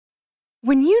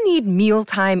When you need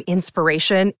mealtime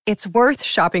inspiration, it's worth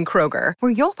shopping Kroger,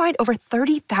 where you'll find over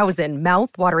 30,000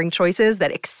 mouth-watering choices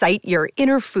that excite your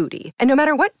inner foodie. And no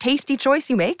matter what tasty choice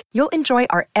you make, you'll enjoy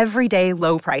our everyday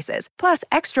low prices, plus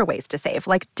extra ways to save,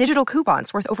 like digital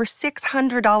coupons worth over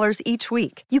 $600 each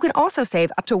week. You can also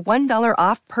save up to $1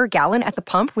 off per gallon at the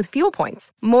pump with fuel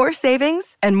points. More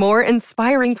savings and more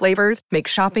inspiring flavors make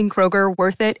shopping Kroger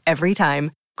worth it every time.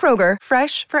 Kroger,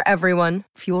 fresh for everyone.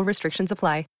 Fuel restrictions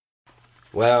apply.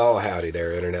 Well, howdy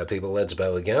there, Internet people. It's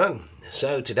Bo again.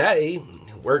 So today,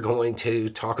 we're going to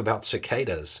talk about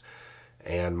cicadas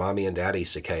and mommy and daddy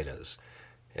cicadas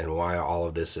and why all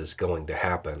of this is going to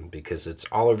happen, because it's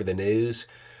all over the news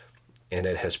and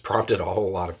it has prompted a whole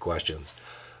lot of questions.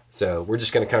 So we're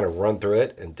just going to kind of run through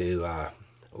it and do a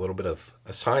little bit of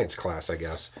a science class, I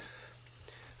guess.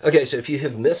 Okay, so if you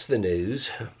have missed the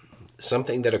news,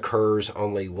 something that occurs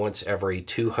only once every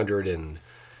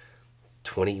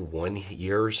 221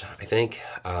 years, I think,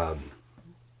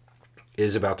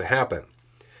 is about to happen.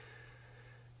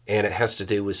 And it has to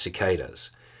do with cicadas.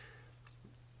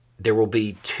 There will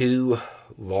be two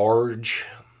large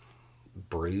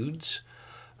broods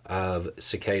of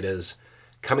cicadas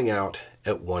coming out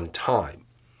at one time,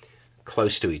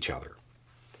 close to each other.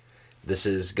 This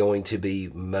is going to be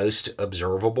most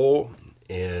observable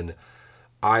in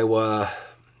Iowa,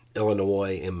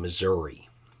 Illinois, and Missouri,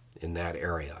 in that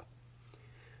area,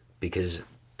 because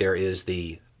there is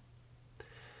the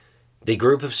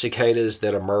group of cicadas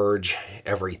that emerge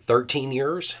every 13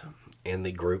 years and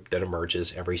the group that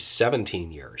emerges every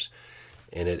 17 years.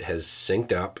 And it has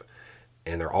synced up,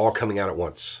 and they're all coming out at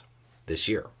once this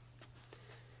year.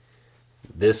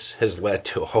 This has led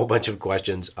to a whole bunch of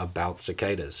questions about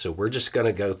cicadas. So we're just going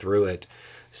to go through it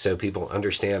so people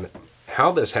understand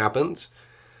how this happens,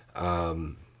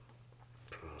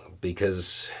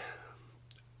 because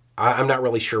I'm not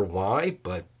really sure why,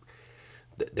 but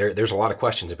there's a lot of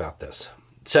questions about this.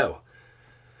 So,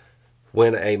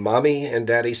 when a mommy and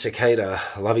daddy cicada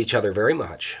love each other very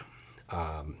much,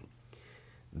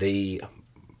 the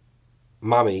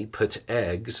mommy puts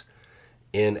eggs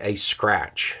in a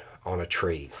scratch on a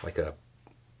tree, like a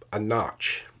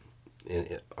notch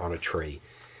on a tree.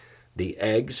 The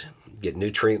eggs get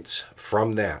nutrients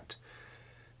from that.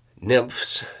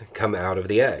 Nymphs come out of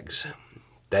the eggs.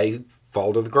 They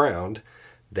fall to the ground.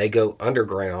 They go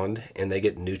underground and they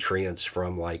get nutrients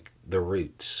from like the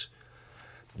roots.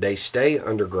 They stay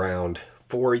underground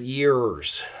for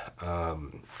years.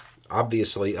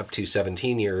 Obviously up to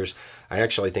 17 years. I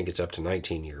actually think it's up to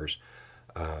 19 years.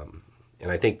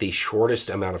 And I think the shortest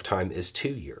amount of time is 2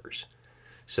 years.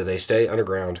 So they stay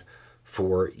underground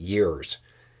for years.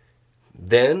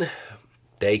 Then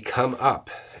they come up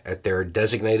at their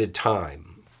designated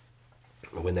time.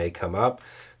 When they come up,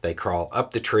 they crawl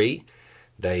up the tree.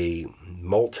 They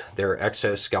molt their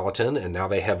exoskeleton, and now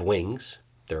they have wings.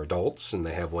 They're adults, and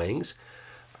they have wings.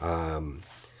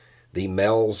 The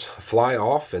males fly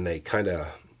off, and they kind of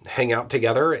hang out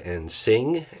together and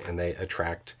sing, and they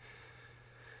attract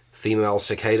female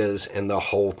cicadas, and the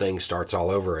whole thing starts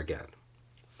all over again.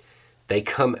 They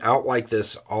come out like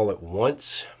this all at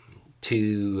once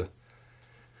to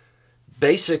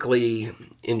basically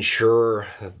ensure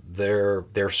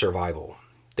their survival.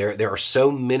 There are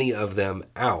so many of them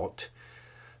out.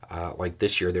 Like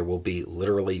this year, there will be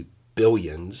literally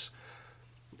billions.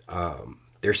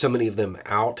 There's so many of them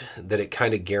out that it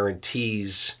kind of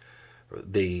guarantees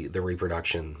the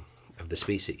reproduction of the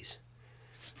species.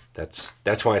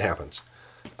 That's why it happens.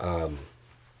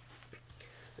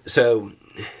 So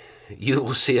you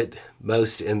will see it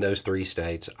most in those three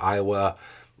states: Iowa,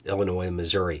 Illinois, and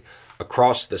Missouri.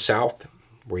 Across the South,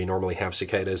 where you normally have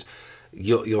cicadas,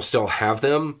 you'll still have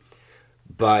them,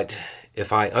 but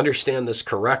if I understand this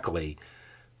correctly,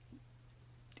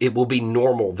 it will be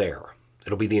normal there.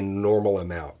 It'll be the normal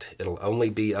amount. It'll only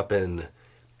be up in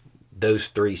those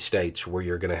three states where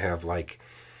you're going to have like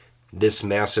this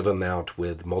massive amount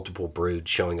with multiple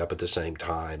broods showing up at the same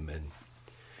time and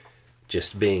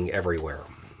just being everywhere.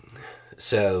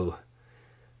 So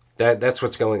that's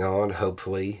what's going on.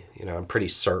 Hopefully, I'm pretty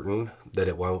certain that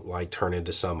it won't like turn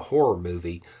into some horror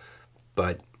movie,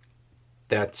 but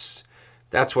that's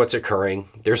what's occurring.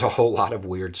 There's a whole lot of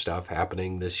weird stuff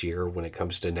happening this year when it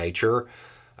comes to nature.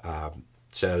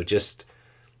 So just,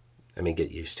 get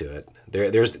used to it.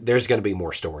 There's going to be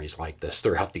more stories like this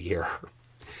throughout the year.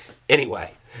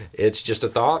 Anyway, it's just a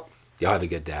thought. Y'all have a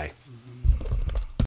good day.